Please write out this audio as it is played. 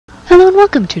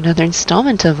welcome to another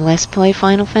installment of Let's Play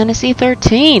Final Fantasy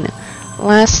XIII.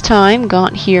 Last time,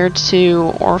 got here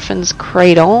to Orphan's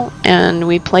Cradle, and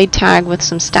we played tag with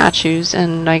some statues,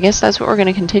 and I guess that's what we're going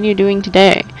to continue doing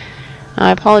today.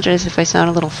 I apologize if I sound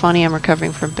a little funny, I'm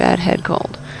recovering from bad head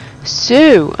cold.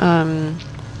 So,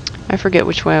 I forget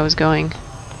which way I was going.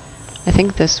 I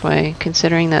think this way,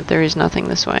 considering that there is nothing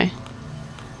this way.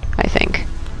 I think.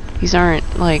 These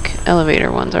aren't, like,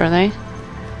 elevator ones, are they?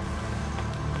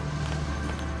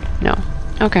 No.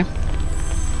 Okay.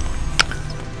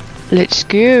 Let's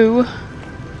go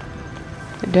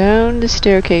down the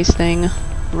staircase thing.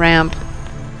 Ramp.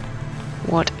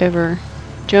 Whatever.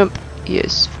 Jump.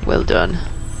 Yes. Well done.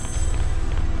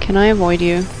 Can I avoid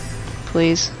you?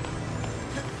 Please.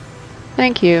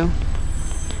 Thank you.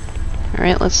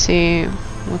 Alright, let's see.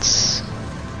 What's...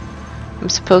 I'm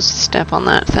supposed to step on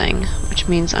that thing, which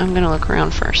means I'm gonna look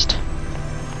around first.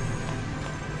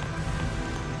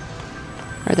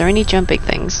 Are there any jumping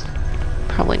things?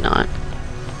 Probably not.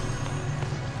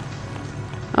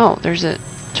 Oh, there's a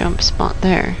jump spot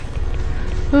there.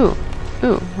 Ooh,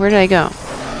 ooh, where did I go?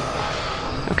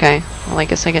 Okay, well I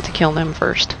guess I get to kill them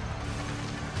first.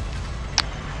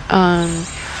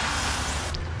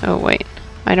 Oh wait,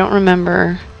 I don't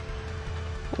remember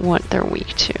what they're weak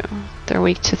to. They're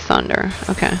weak to thunder.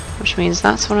 Okay, which means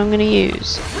that's what I'm gonna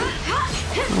use.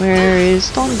 Where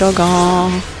is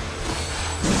Thundaga?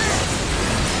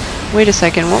 Wait a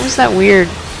second, what was that weird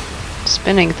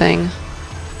spinning thing?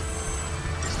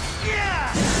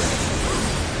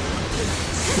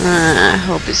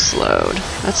 Hope is slowed.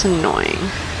 That's annoying.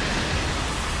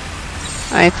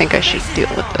 I think I should deal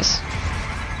with this.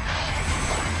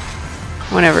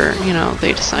 Whenever, you know,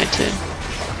 they decide to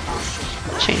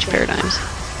change paradigms.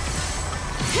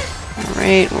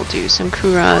 Alright, we'll do some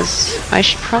Kuras. I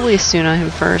should probably Asuna him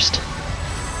first.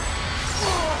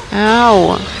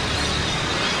 Ow!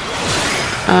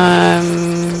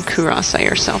 Kurasa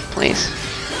yourself, please.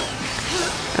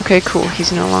 Okay, cool.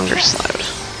 He's no longer slowed.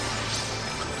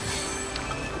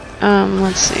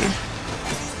 Let's see.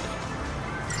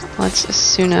 Let's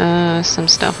Asuna some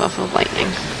stuff off of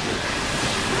lightning.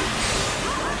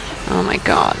 Oh my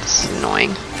god, this is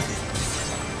annoying.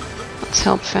 Let's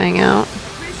help Fang out.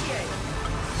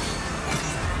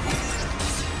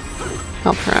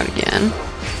 Help her out again.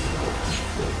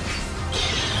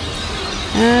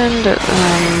 And,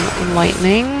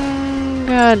 lightning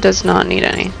does not need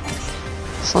any.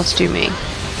 So let's do me.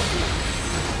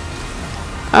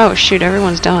 Oh shoot,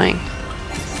 everyone's dying.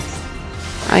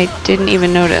 I didn't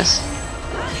even notice.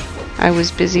 I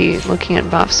was busy looking at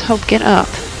buffs. Hope, get up.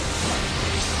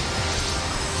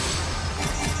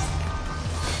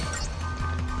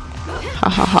 Ha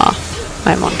ha ha.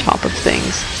 I'm on top of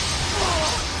things.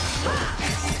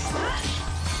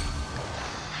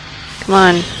 Come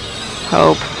on.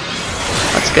 Hope.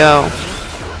 Let's go.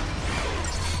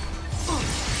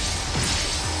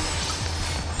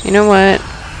 You know what?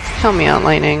 Help me out,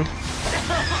 Lightning.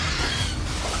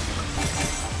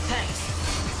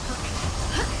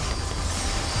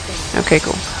 Okay,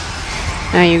 cool.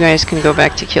 Now you guys can go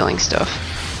back to killing stuff.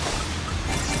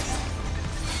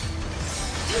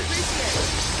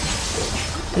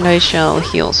 And I shall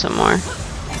heal some more.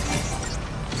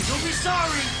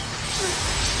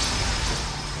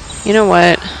 You know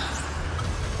what?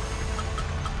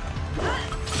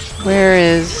 Where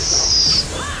is...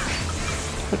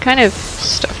 What kind of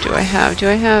stuff do I have? Do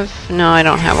I have... No, I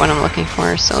don't have what I'm looking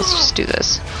for, so let's just do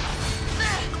this.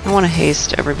 I want to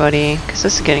haste everybody, because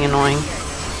this is getting annoying.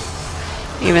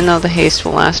 Even though the haste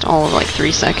will last all of like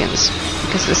 3 seconds,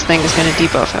 because this thing is going to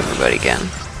debuff everybody again.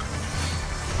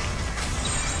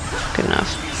 Good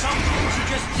enough.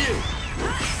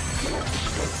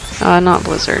 Not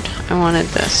Blizzard. I wanted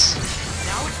this.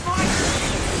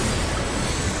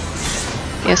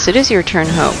 Yes, it is your turn,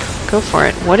 Hope. Go for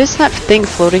it. What is that thing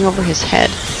floating over his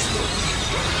head?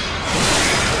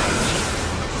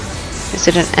 Is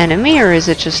it an enemy, or is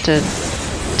it just a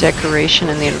decoration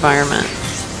in the environment?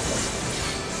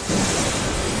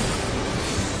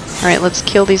 Alright, let's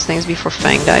kill these things before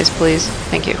Fang dies, please.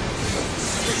 Thank you.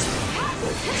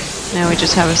 Now we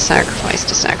just have a sacrifice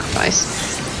to sacrifice.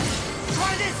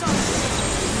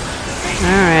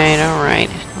 Alright,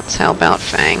 alright. Let's help out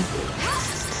Fang.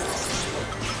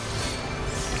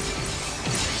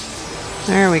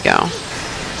 There we go.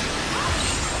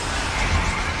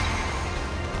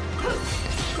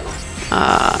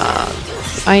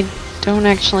 I don't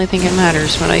actually think it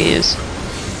matters what I use.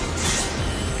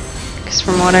 Because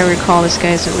from what I recall, this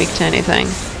guy isn't weak to anything.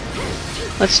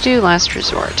 Let's do Last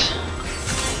Resort.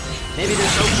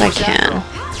 Because I can.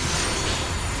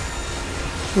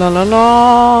 La la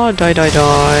la, die die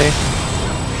die.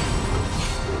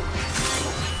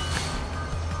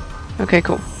 Okay,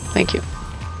 cool. Thank you.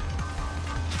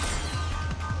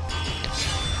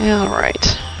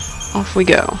 Alright. Off we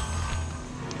go.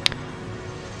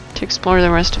 To explore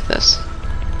the rest of this.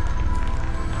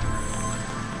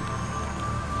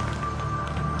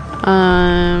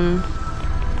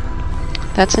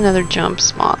 That's another jump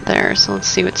spot there, so let's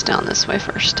see what's down this way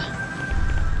first.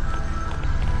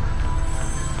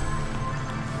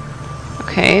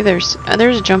 Okay, there's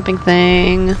a jumping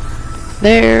thing.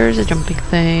 There's a jumping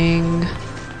thing.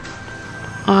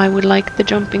 I would like the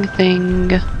jumping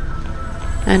thing.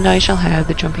 And I shall have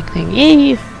the jumping thing.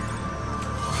 Yay!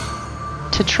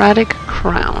 Tetratic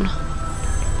crown.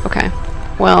 Okay.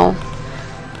 Well,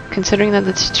 considering that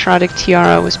the tetratic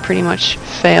tiara was pretty much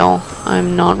fail,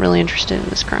 I'm not really interested in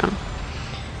this crown.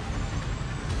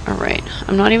 Alright.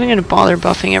 I'm not even going to bother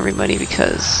buffing everybody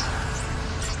because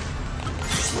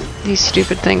these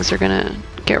stupid things are going to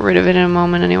get rid of it in a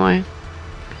moment anyway.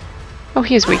 Oh,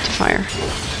 he is weak to fire.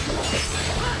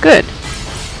 Good.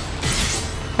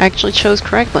 I actually chose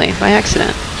correctly by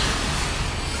accident.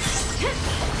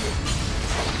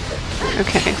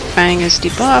 Okay, Fang is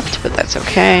debuffed, but that's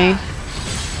okay.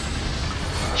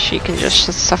 She can just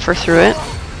suffer through it.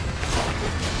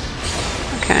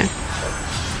 Okay.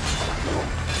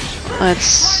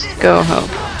 Let's go, Hope.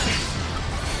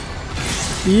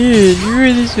 Yeah,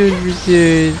 you're this one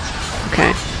resist.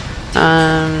 Okay.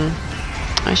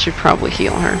 I should probably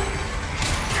heal her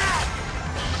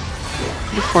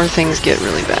before things get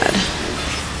really bad.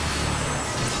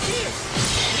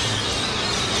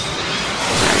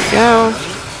 There we go.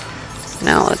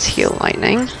 Now let's heal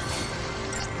Lightning.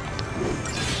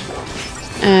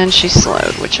 And she's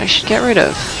slowed, which I should get rid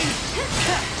of.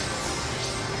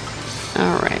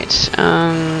 Alright,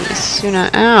 Asuna,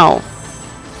 ow!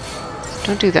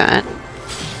 Don't do that.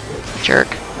 Jerk.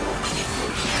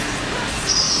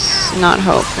 It's not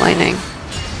Hope, Lightning.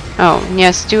 Oh,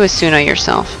 yes, do Asuna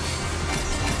yourself.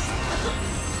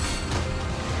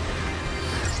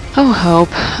 Oh, Hope.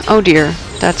 Oh dear,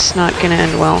 that's not gonna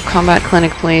end well. Combat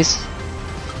clinic, please.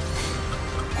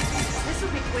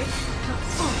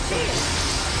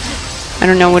 I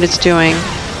don't know what it's doing,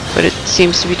 but it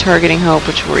seems to be targeting Hope,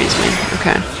 which worries me.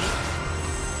 Okay.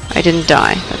 I didn't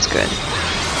die. That's good.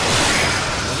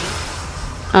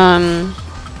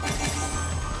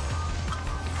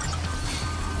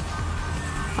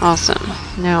 Awesome.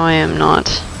 Now I am not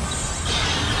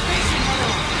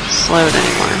slowed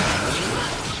anymore.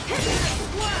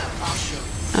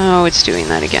 Oh, it's doing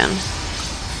that again.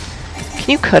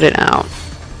 Can you cut it out?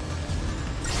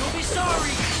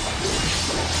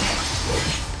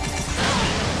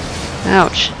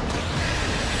 Ouch.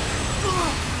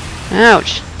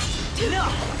 Ouch.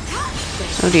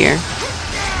 Oh dear.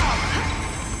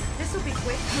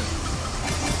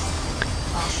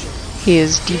 He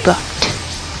is debuffed,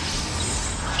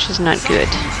 which is not good.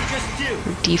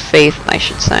 Defaith, I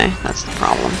should say. That's the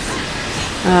problem.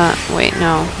 Wait,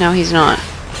 no. No, he's not.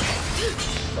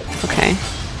 Okay.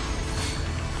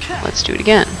 Let's do it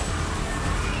again.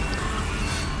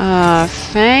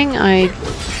 Fang, I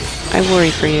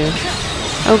worry for you.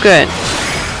 Oh, good.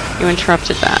 You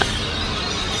interrupted that.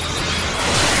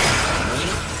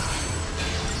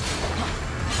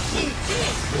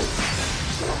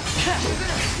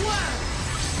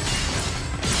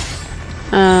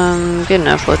 Good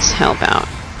enough. Let's help out.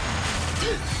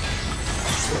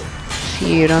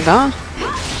 Firaga.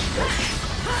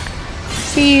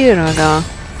 Firaga.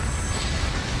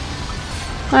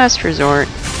 Last resort,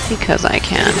 because I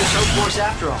can.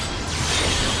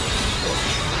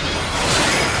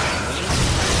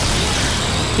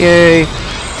 Yay!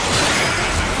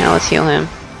 Now let's heal him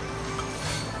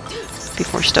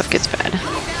before stuff gets bad.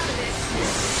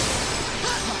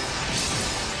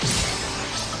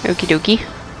 Okie dokie.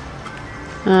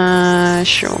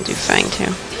 Sure, we'll do Fang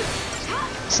too.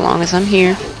 As long as I'm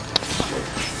here.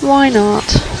 Why not?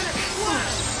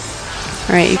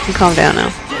 Alright, you can calm down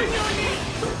now.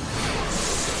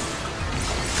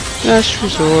 Last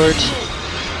resort.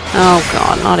 Oh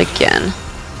god, not again.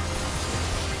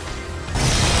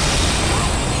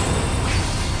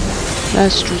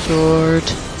 Last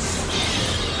resort.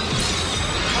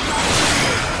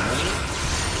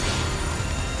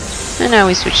 And now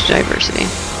we switch to diversity.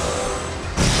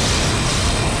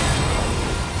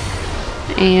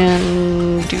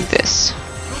 And do this.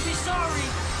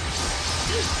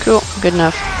 Cool, good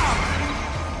enough.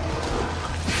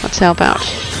 Let's help out.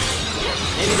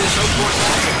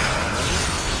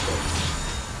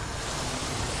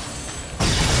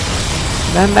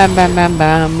 Bam bam bam bam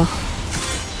bam.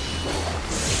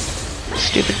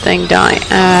 Stupid thing, die.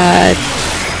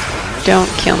 Don't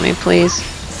kill me, please.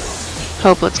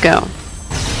 Hope, let's go.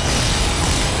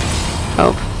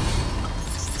 hope.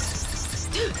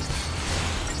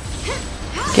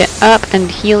 Get up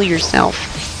and heal yourself.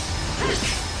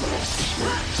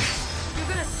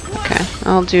 Okay,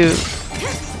 I'll do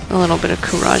a little bit of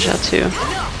Kuraja too.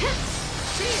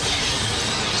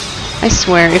 I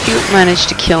swear, if you manage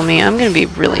to kill me, I'm gonna be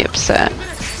really upset.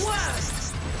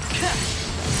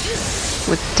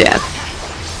 With death.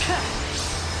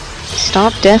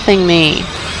 Stop deathing me.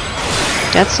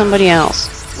 Death somebody else.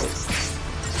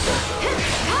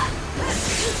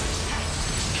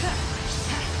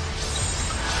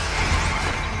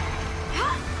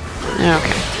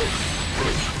 Okay.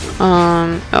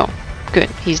 Oh, good.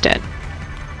 He's dead.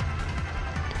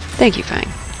 Thank you, Fang.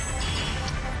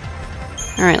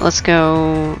 Alright, let's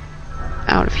go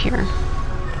out of here.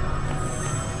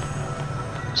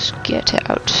 Just get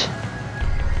out.